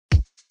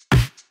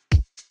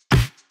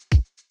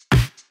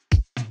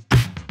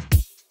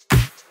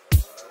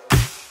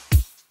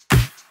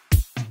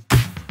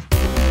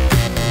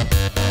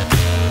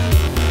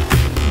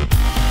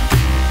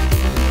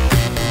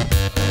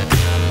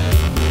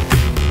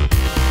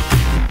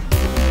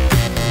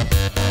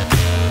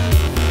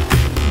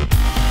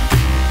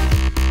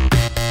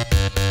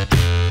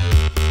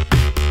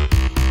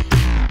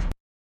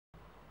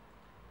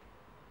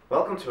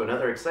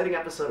exciting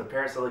episode of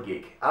Parasol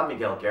Geek. I'm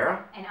Miguel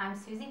Guerra. And I'm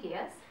Suzy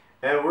Diaz.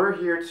 And we're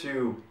here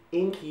to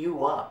ink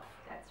you up.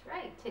 That's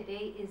right.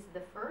 Today is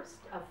the first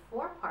of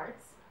 4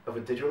 parts of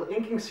a digital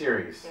inking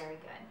series. Very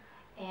good.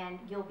 And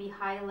you'll be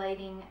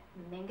highlighting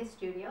Manga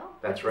Studio.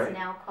 That's which right. Is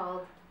now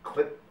called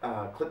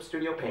Clip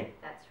Studio Paint.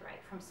 That's right.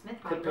 From Smith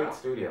Clip Micro. Paint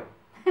Studio.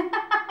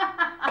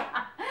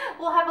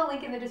 We'll have a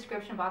link in the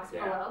description box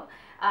below.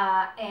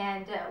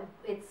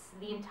 It's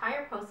the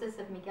entire process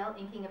of Miguel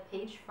inking a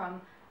page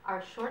from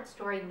our short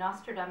story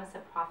Nostradamus, A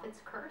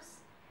Prophet's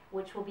Curse,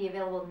 which will be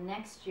available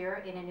next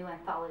year in a new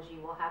anthology.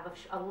 We'll have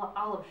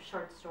all of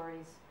short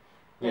stories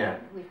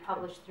that we've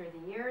published through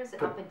the years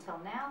up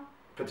until now.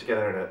 Put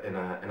together in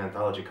an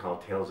anthology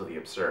called Tales of the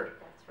Absurd.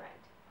 That's right.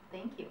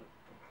 Thank you.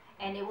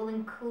 And it will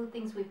include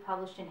things we've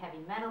published in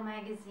Heavy Metal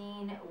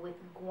magazine, with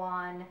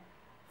Guan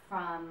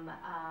from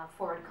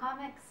Forward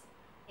Comics,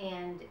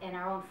 and in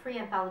our own free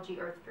anthology,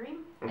 Earth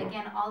Dream. Mm-hmm.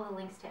 Again, all the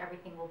links to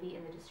everything will be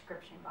in the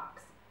description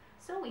box.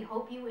 So we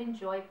hope you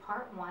enjoy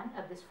part 1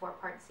 of this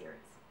 4-part series.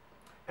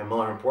 And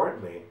more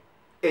importantly,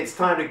 it's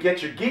time to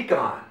get your geek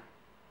on.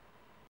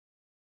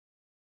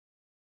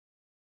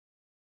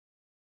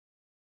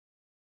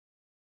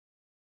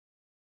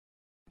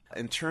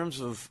 In terms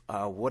of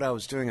what I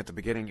was doing at the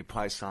beginning, you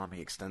probably saw me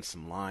extend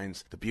some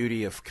lines. The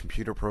beauty of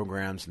computer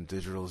programs and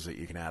digital is that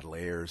you can add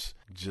layers.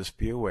 Just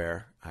be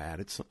aware, I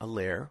added a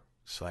layer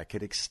so I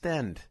could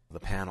extend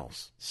the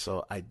panels.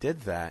 So I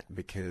did that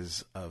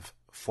because of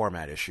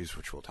format issues,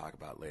 which we'll talk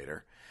about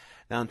later.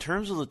 Now, in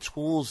terms of the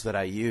tools that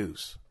I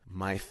use,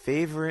 my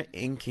favorite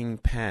inking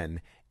pen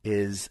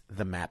is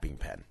the mapping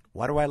pen.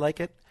 Why do I like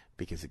it?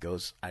 Because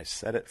I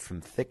set it from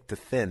thick to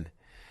thin,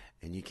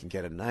 and you can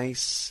get a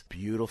nice,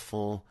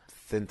 beautiful,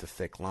 thin to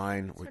thick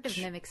line. Sort of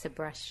mimics a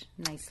brush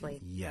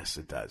nicely. Yes,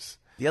 it does.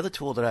 The other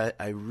tool that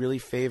I really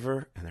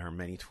favor, and there are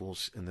many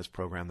tools in this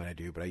program that I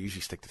do, but I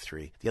usually stick to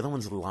 3. The other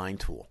one's the line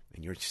tool,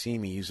 and you're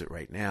seeing me use it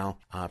right now.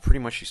 Pretty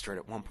much you start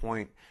at one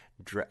point,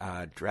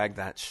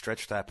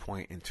 stretch that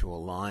point into a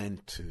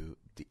line to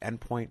the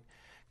end point,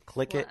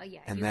 click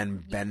and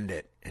then bend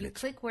it. And you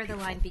click where the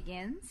line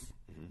begins,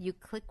 you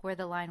click where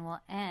the line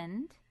will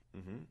end,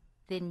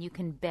 then you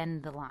can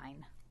bend the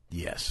line.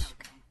 Yes,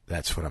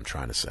 that's what I'm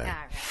trying to say. All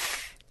right.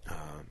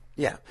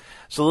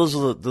 So those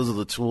are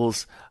the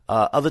tools.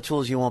 Other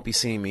tools you won't be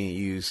seeing me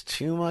use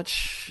too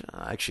much.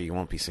 Actually, you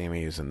won't be seeing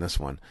me using this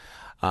one.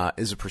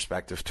 Is a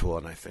perspective tool,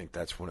 and I think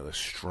that's one of the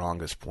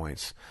strongest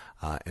points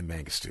in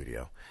Manga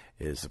Studio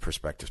is the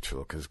perspective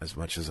tool. Because as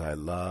much as I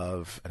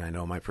love and I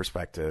know my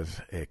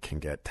perspective, it can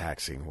get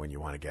taxing when you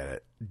want to get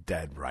it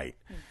dead right.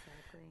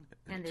 Exactly.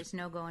 And there's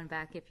no going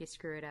back if you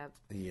screw it up.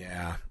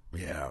 Yeah.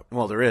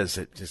 Well, there is.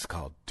 It's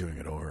called doing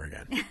it over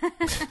again.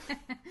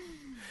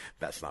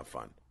 That's not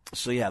fun.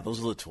 So those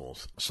are the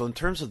tools. So in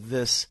terms of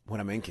this, when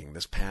I'm inking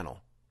this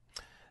panel.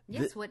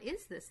 Yes, what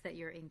is this that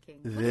you're inking?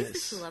 What is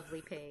this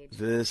lovely page?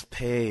 This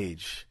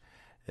page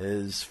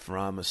is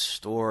from a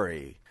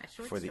story.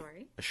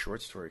 A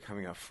short story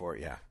coming up for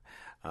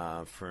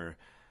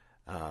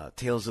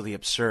Tales of the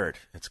Absurd.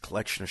 It's a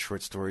collection of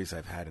short stories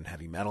I've had in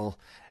Heavy Metal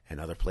and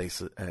other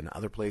places,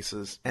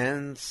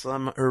 and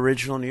some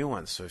original new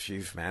ones. So if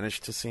you've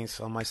managed to see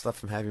some of my stuff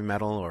from Heavy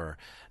Metal or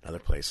other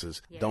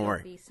places, don't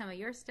worry. Be some of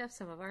your stuff,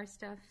 some of our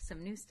stuff,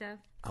 some new stuff.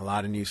 A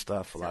lot of new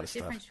stuff, a lot of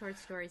stuff. Different short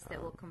stories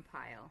that we'll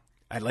compile.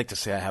 I'd like to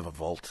say I have a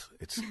vault.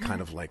 It's kind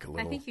of like a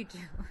little... I think you do.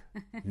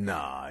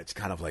 No, it's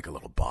kind of like a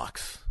little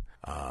box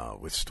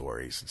with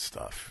stories and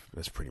stuff.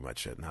 That's pretty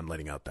much it. And I'm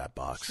letting out that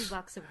box.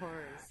 Shoebox of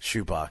horrors.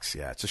 Shoebox,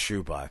 yeah. It's a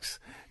shoebox.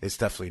 It's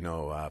definitely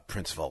no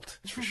Prince vault,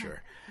 that's for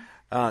sure.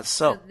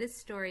 So this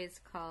story is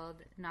called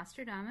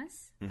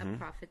Nostradamus, A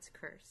Prophet's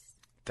Curse.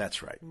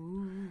 That's right.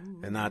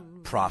 Ooh. And not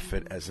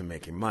profit as in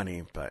making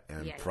money, but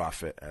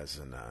profit as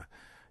in, to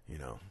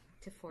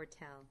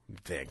foretell.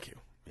 Thank you.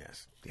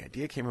 Yes. The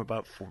idea came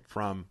about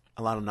from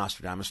a lot of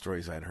Nostradamus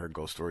stories I had heard,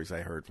 ghost stories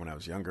I heard when I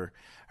was younger,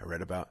 I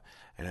read about,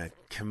 and I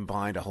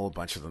combined a whole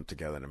bunch of them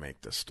together to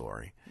make this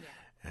story.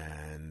 Yeah.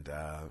 And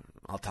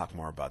I'll talk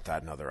more about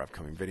that in other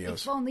upcoming videos.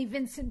 If only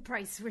Vincent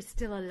Price were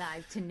still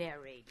alive to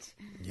narrate.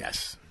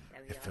 Yes.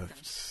 Awesome.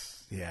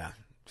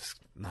 Just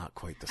not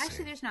quite the same.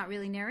 Actually, there's not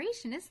really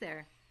narration, is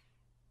there?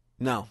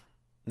 No.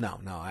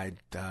 There's no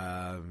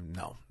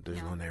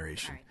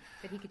narration. All right.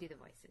 But he could do the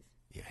voices.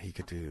 Yeah, he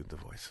could do the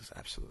voices,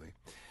 absolutely.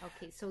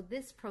 Okay, so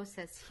this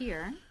process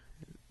here,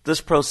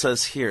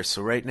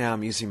 so right now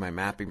I'm using my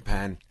mapping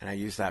pen, and I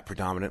use that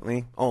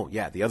predominantly. Oh,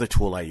 yeah, the other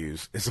tool I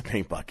use is a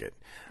paint bucket.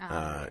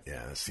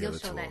 That's the other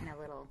tool. You'll show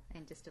that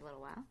in just a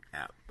little while.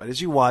 Yeah, but as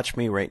you watch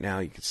me right now,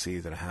 you can see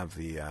that I have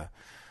the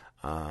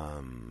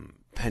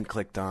pen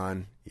clicked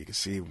on. You can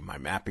see my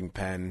mapping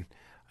pen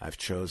I've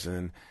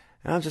chosen,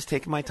 and I'm just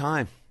taking my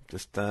time.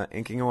 Just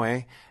inking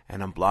away,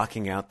 and I'm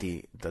blocking out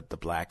the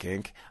black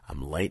ink.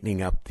 I'm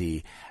lightening up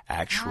the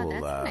actual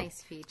that's a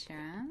nice feature,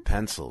 huh?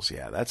 Pencils.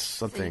 Yeah, that's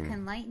something. So you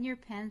can lighten your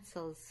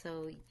pencils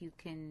so you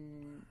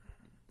can,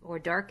 or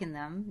darken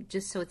them,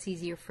 just so it's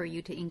easier for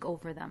you to ink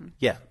over them.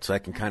 Yeah, so I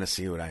can kind of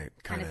see what I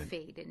kind of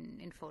fade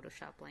in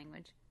Photoshop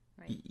language,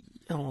 right?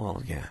 Oh,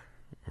 well, yeah.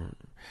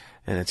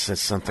 And it's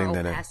just something or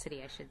that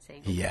opacity, I should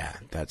say. yeah,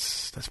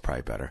 that's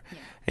probably better. Yeah.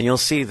 And you'll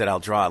see that I'll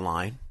draw a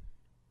line.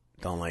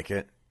 Don't like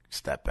it,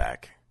 step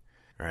back,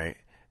 right?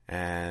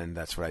 And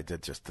that's what I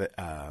did just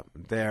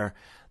there.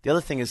 The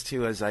other thing is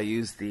too, is I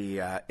use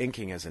the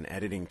inking as an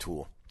editing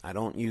tool. I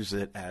don't use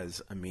it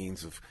as a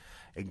means of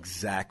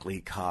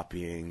exactly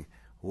copying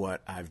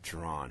what I've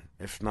drawn.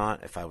 If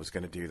I was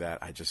going to do that,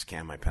 I just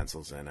scan my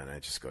pencils in and I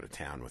just go to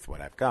town with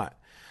what I've got.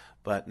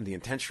 But the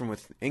intention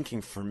with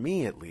inking, for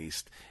me at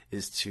least,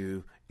 is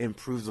to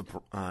improve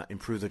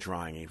the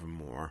drawing even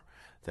more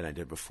than I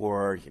did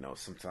before. You know,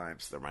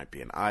 sometimes there might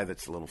be an eye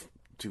that's a little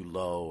too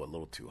low, a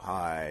little too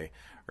high,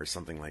 or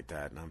something like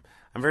that. And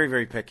I'm very,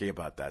 very picky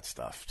about that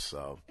stuff.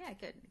 So yeah,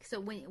 good. So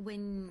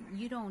when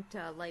you don't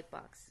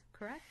lightbox,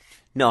 correct?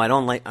 No, I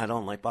don't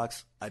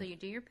lightbox. So you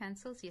do your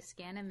pencils, you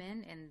scan them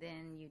in, and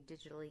then you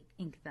digitally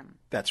ink them.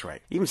 That's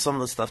right. Even some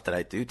of the stuff that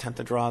I do tend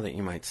to draw that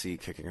you might see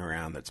kicking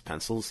around that's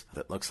pencils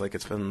that looks like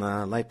it's been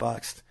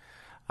lightboxed,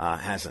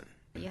 hasn't.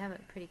 But you have a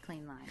pretty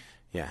clean line.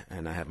 Yeah,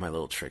 and I have my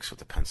little tricks with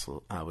the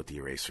pencil, with the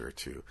eraser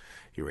to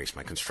erase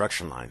my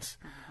construction lines.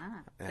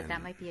 But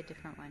that might be a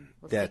different one.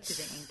 We'll stick to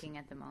the inking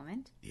at the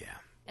moment. Yeah.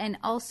 And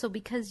also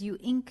because you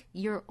ink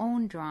your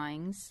own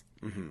drawings,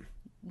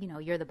 you know,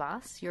 you're the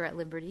boss. You're at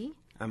liberty.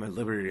 I'm at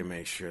liberty to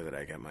make sure that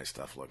I get my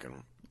stuff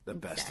looking the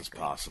best as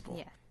possible.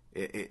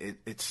 Yeah.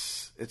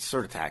 It's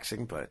sort of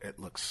taxing, but it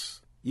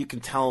looks. You can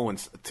tell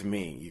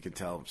you can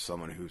tell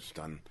someone who's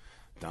done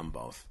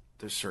both.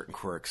 There's certain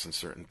quirks and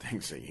certain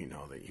things that you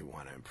know that you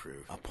want to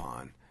improve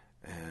upon.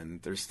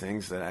 And there's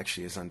things that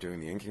actually, as I'm doing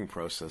the inking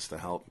process,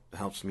 that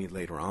helps me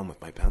later on with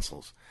my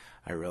pencils.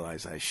 I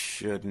realize I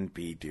shouldn't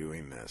be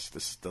doing this.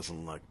 This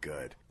doesn't look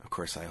good. Of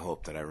course, I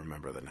hope that I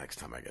remember the next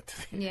time I get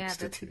to the Yeah,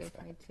 that's a good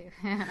point, too.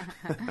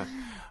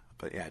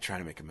 But yeah, I try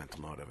to make a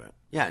mental note of it.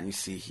 Yeah, and you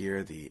see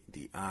here the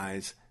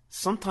eyes.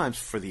 Sometimes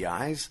for the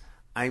eyes,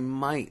 I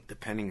might,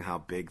 depending how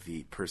big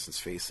the person's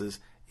face is,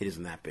 it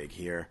isn't that big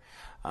here.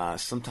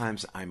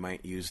 Sometimes I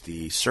might use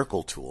the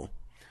circle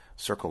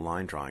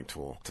line drawing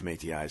tool to make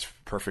the eyes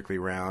perfectly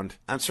round.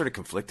 I'm sort of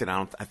conflicted.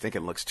 I think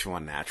it looks too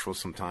unnatural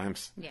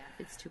sometimes. Yeah,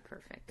 if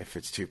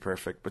it's too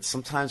perfect. But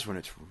sometimes when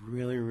it's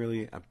really,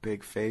 really a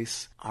big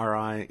face,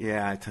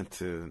 I tend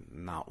to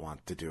not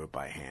want to do it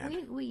by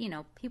hand. We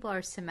people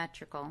are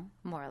symmetrical,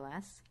 more or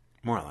less.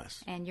 More or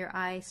less. And your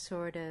eye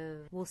sort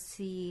of will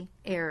see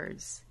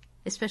errors,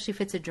 especially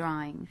if it's a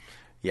drawing.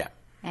 Yeah.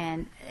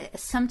 And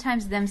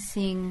sometimes them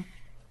seeing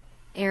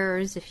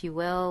errors, if you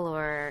will,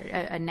 or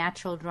a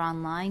natural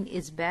drawn line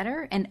is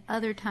better, and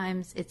other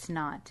times it's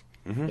not.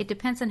 It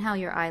depends on how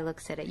your eye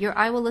looks at it. Your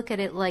eye will look at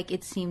it like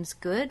it seems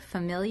good,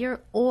 familiar,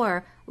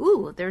 or,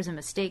 ooh, there's a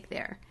mistake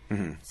there.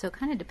 So it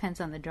kind of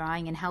depends on the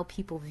drawing and how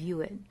people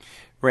view it.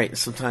 Right.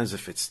 Sometimes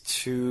if it's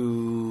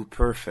too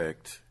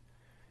perfect,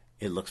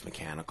 it looks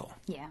mechanical.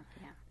 Yeah.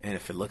 And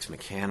if it looks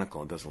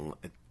mechanical,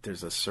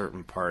 there's a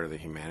certain part of the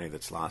humanity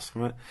that's lost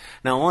from it.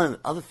 Now, one of the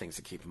other things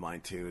to keep in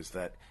mind, too, is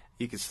that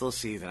you can still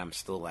see that I'm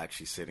still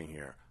actually sitting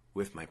here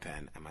with my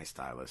pen and my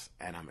stylus,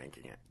 and I'm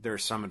inking it. There are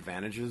some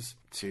advantages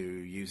to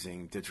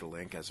using digital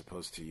ink as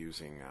opposed to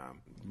using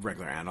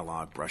regular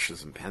analog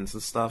brushes and pens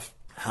and stuff.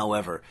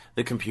 However,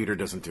 the computer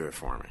doesn't do it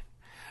for me.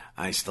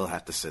 I still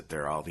have to sit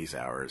there all these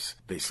hours,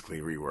 basically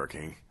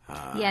reworking.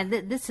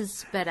 This is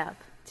sped up,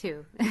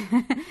 too.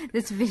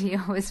 This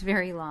video was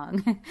very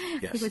long.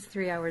 Yes. It was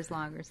 3 hours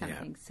long or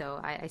something, so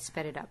I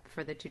sped it up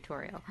for the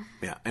tutorial.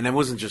 Yeah, and it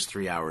wasn't just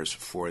 3 hours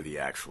for the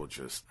actual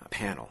just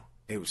panel.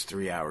 It was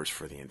 3 hours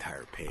for the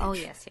entire page. Oh,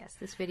 yes.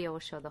 This video will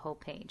show the whole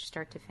page,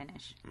 start to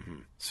finish.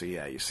 So,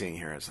 yeah, you're seeing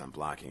here as I'm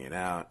blocking it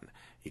out.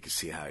 You can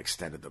see how I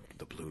extended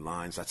the blue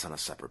lines. That's on a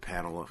separate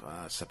panel,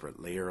 separate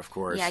layer, of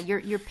course. Yeah,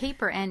 your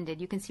paper ended.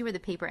 You can see where the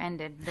paper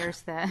ended.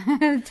 There's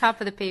the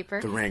top of the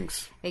paper. The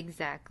rings.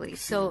 Exactly.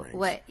 So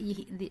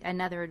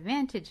another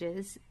advantage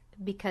is,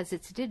 because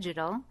it's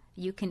digital,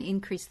 you can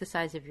increase the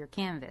size of your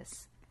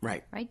canvas.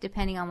 Right. Right?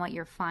 Depending on what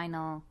your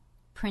final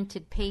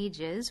printed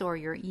page is, or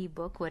your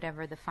ebook,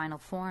 whatever the final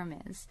form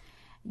is.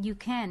 You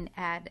can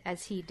add,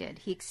 as he did.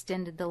 He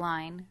extended the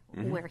line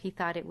where he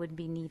thought it would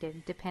be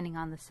needed, depending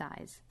on the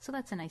size. So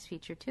that's a nice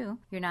feature, too.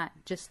 You're not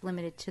just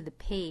limited to the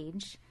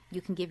page. You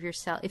can give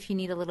yourself, if you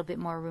need a little bit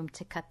more room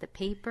to cut the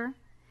paper,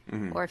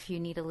 or if you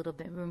need a little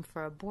bit room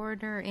for a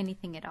border,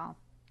 anything at all.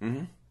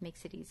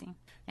 Makes it easy.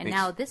 And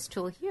now this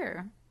tool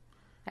here,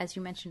 as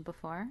you mentioned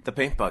before. The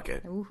paint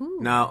bucket.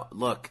 Woohoo. Now,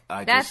 look.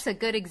 That's a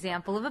good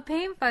example of a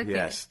paint bucket.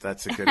 Yes,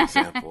 that's a good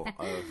example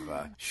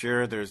of...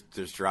 sure, there's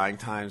drying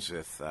times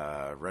with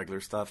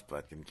regular stuff, but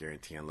I can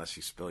guarantee unless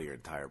you spill your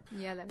entire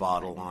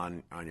bottle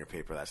on your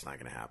paper, that's not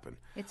going to happen.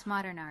 It's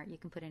modern art. You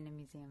can put it in a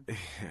museum.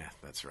 Yeah,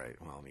 that's right.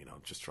 Well,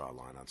 just draw a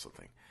line on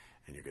something,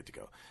 and you're good to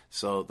go.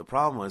 So the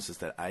problem is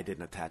that I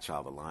didn't attach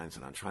all the lines,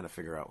 and I'm trying to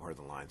figure out where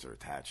the lines are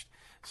attached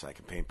so I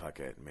can paint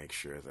bucket and make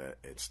sure that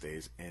it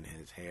stays in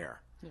his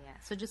hair. Yeah,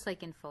 so just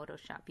like in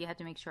Photoshop, you have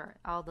to make sure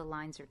all the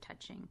lines are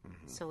touching,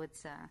 so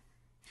it's a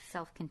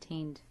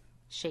self-contained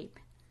shape.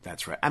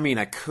 That's right. I mean,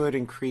 I could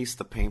increase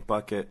the paint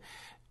bucket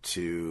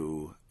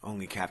to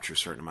only capture a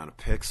certain amount of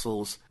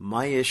pixels.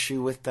 My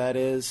issue with that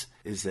is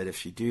that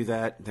if you do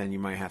that, then you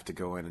might have to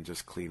go in and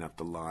just clean up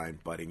the line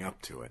butting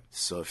up to it.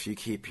 So if you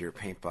keep your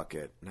paint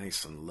bucket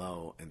nice and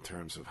low in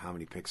terms of how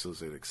many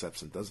pixels it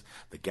accepts and does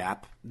the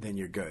gap, then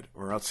you're good.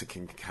 Or else it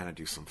can kind of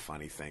do some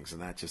funny things,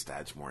 and that just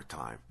adds more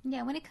time.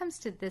 Yeah, when it comes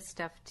to this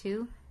stuff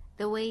too,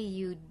 the way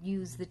you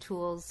use the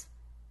tools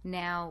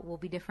now will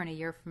be different a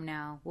year from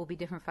now, will be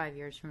different 5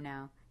 years from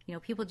now. You know,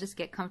 people just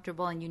get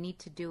comfortable and you need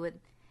to do it.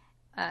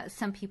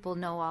 Some people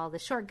know all the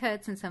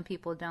shortcuts and some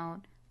people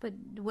don't. But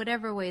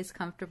whatever way is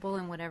comfortable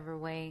and whatever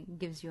way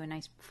gives you a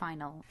nice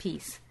final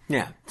piece.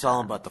 Yeah, it's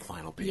all about the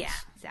final piece. Yeah,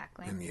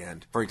 exactly. In the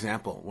end. For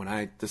example, when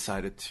I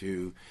decided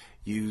to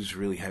use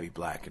really heavy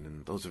black,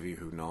 and those of you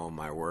who know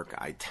my work,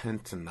 I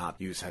tend to not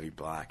use heavy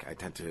black. I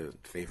tend to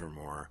favor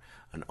more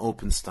an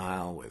open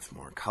style with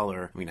more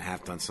color. I mean, I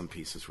have done some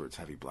pieces where it's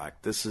heavy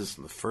black. This is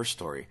the first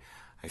story,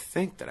 I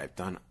think, that I've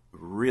done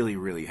really,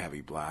 really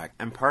heavy black.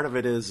 And part of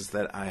it is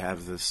that I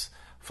have this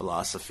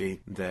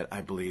philosophy that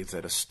I believe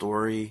that a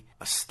story,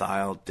 a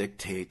style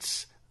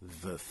dictates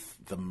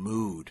the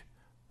mood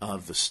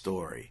of the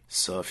story.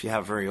 So if you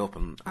have very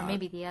open... or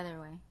maybe the other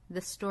way. The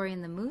story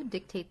and the mood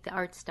dictate the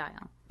art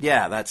style.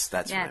 Yeah, that's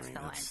what I mean. The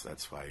line.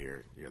 That's why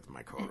you're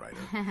my co-writer.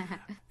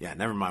 Yeah,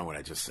 never mind what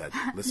I just said.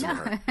 Listen to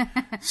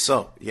her.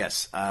 So,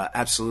 yes,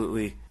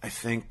 absolutely. I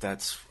think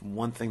that's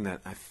one thing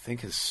that I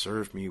think has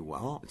served me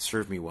well. It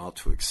served me well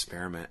to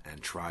experiment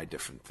and try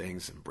different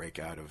things and break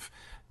out of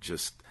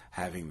just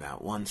having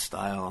that one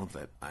style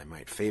that I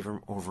might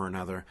favor over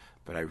another.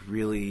 But I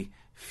really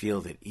feel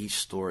that each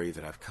story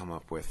that I've come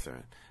up with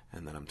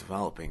and that I'm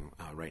developing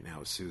right now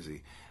with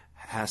Suzy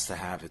has to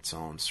have its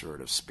own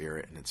sort of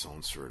spirit and its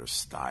own sort of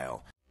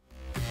style.